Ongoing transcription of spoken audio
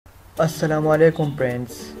Assalamu alaikum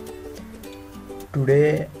friends.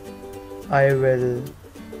 Today I will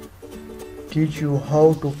teach you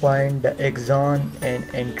how to find the exon and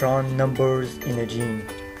intron numbers in a gene.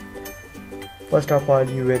 First of all,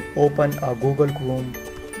 you will open a Google Chrome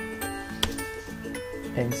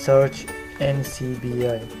and search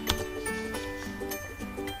NCBI,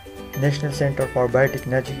 National Center for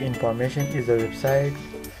Biotechnology Information is the website.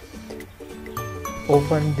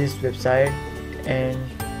 Open this website and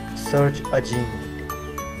search a gene.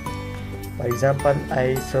 For example,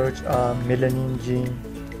 I search a melanin gene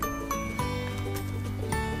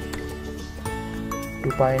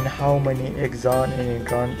to find how many exon and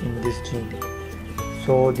intron in this gene.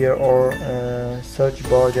 So there are search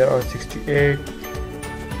bar, there are 68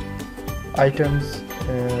 items.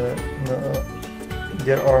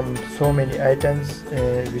 There are so many items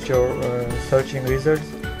which are searching results.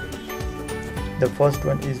 The first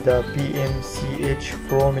one is the PMCH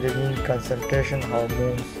promelanin concentration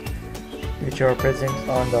hormones, which are present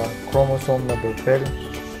on the chromosome number 12.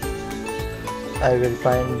 I will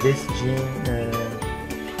find this gene,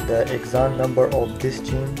 the exon number of this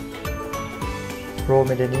gene,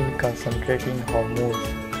 promelanin concentrating hormones.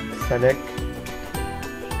 Select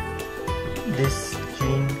this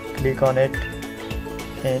gene, click on it,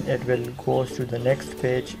 and it will go to the next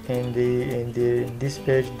page. In this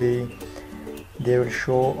page they will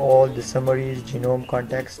show all the summaries, genome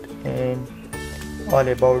context, and all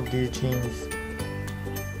about these genes.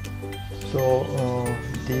 So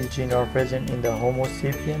these genes are present in the Homo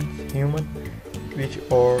sapiens human, which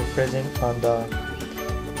are present on the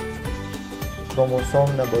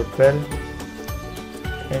chromosome number 12,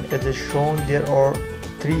 and as is shown there are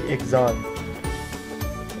 3 exons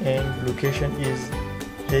and location is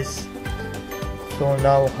this. So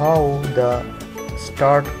now how the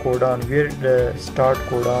start codon, where the start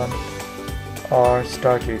codon are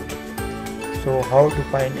started, so how to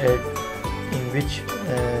find it, in which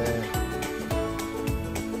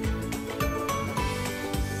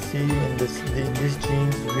see in this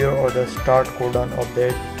genes where are the start codon of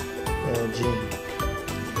that gene.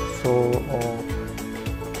 So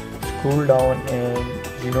scroll down and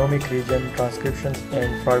genomic region, transcriptions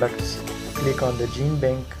and products, click on the gene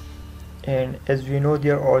bank, and as we know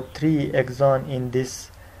there are 3 exons in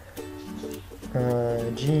this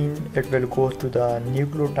gene. It will go to the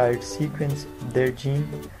nucleotide sequence of their gene,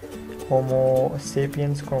 Homo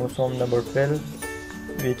sapiens chromosome number 12,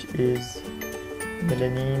 which is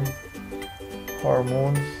melanin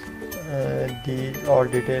hormones. These are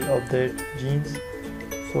details of their genes.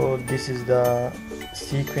 So this is the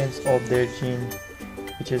sequence of their gene,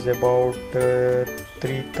 which is about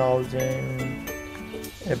 3000,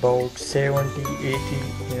 about 70, 80,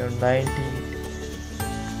 90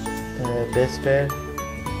 base pair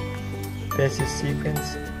basis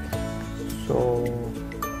sequence. So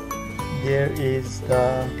there is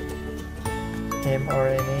the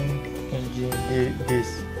mRNA and gene, this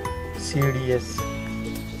CDS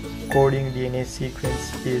coding DNA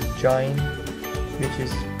sequence is joined, which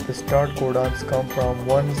is the start codons come from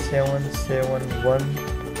 1771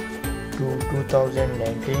 to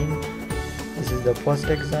 2019. This is the first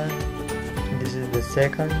exon, this is the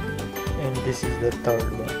second, and this is the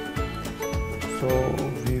third one. So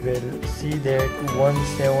we will see that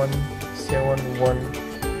 1771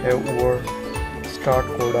 over start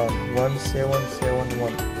codon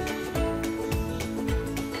 1771,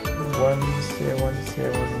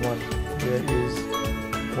 1771. There is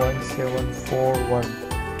 1741,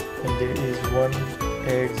 and there is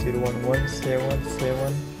 1801,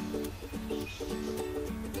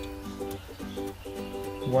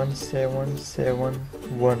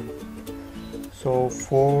 1771. So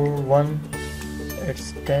 41,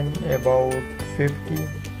 it's 10, about 50,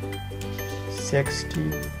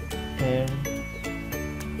 60 and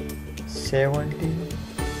 70,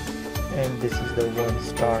 and this is the one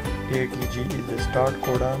start. ATG is the start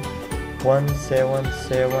codon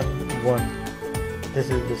 1771. This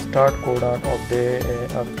is the start codon of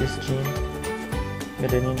this gene,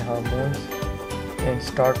 melanin hormones, and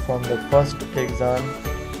start from the first exon,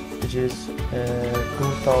 which is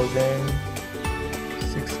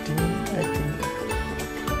 2016 I think,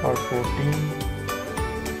 or 14,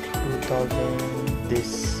 2000,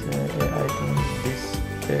 this I think this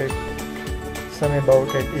some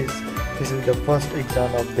about it is, this is the first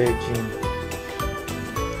exon of their gene.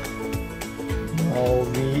 Now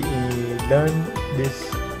we learn this,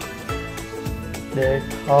 that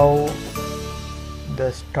how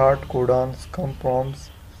the start codons come from,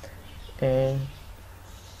 and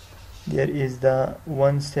there is the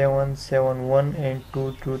 1771 and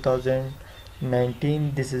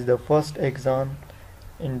 2019. This is the first exon,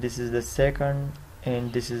 and this is the second,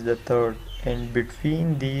 and this is the third, and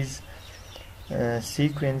between these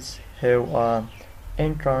sequence have a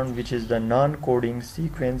intron, which is the non-coding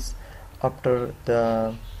sequence. After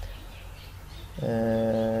the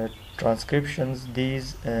transcriptions,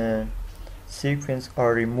 these sequence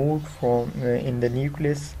are removed from in the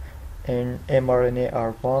nucleus, and mRNA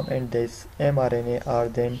are formed, and this mRNA are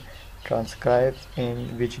then transcribed,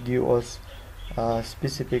 and which give us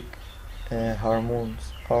specific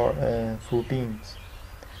hormones or proteins.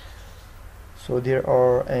 So there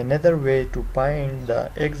are another way to find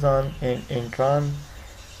the exon and intron.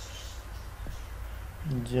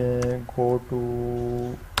 Go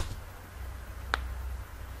to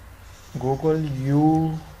Google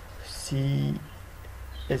ucsc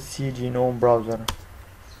genome browser,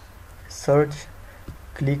 search,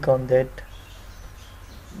 click on that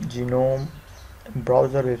genome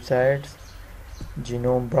browser websites,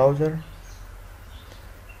 genome browser,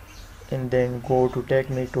 and then go to take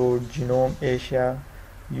me to Genome Asia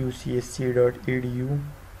ucsc.edu.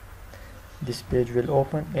 This page will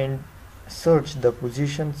open, and search the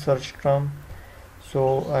position search term.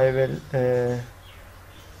 So I will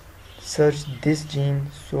search this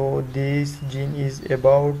gene. So this gene is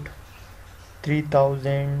about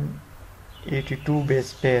 3082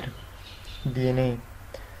 base pair DNA,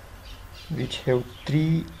 which have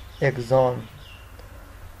 3 exons.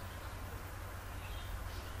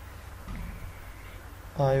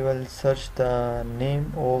 I will search the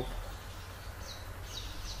name of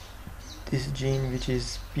this gene, which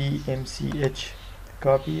is PMCH.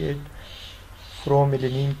 Copy it,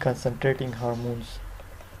 promelanin concentrating hormones,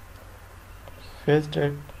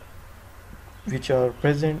 phastates, which are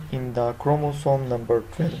present in the chromosome number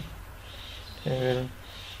 12. I will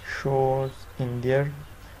show in there,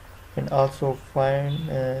 and also find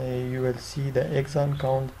you will see the exon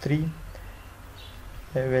count 3.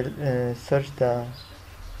 I will search the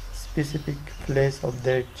specific place of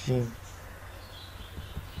that gene.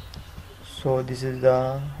 So this is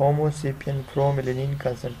the Homo sapien promelanin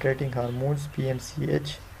concentrating hormones,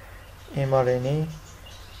 PMCH mRNA.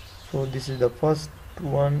 So this is the first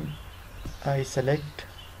one I select,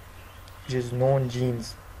 which is known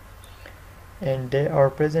genes, and they are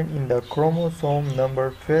present in the chromosome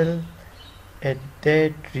number 12 at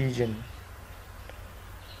that region.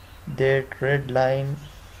 That red line,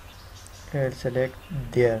 I'll select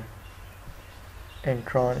there,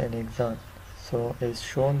 intron and exon. So as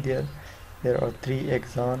shown there, there are 3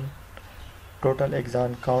 exon, total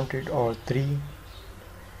exon counted are 3,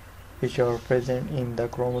 which are present in the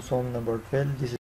chromosome number 12. This is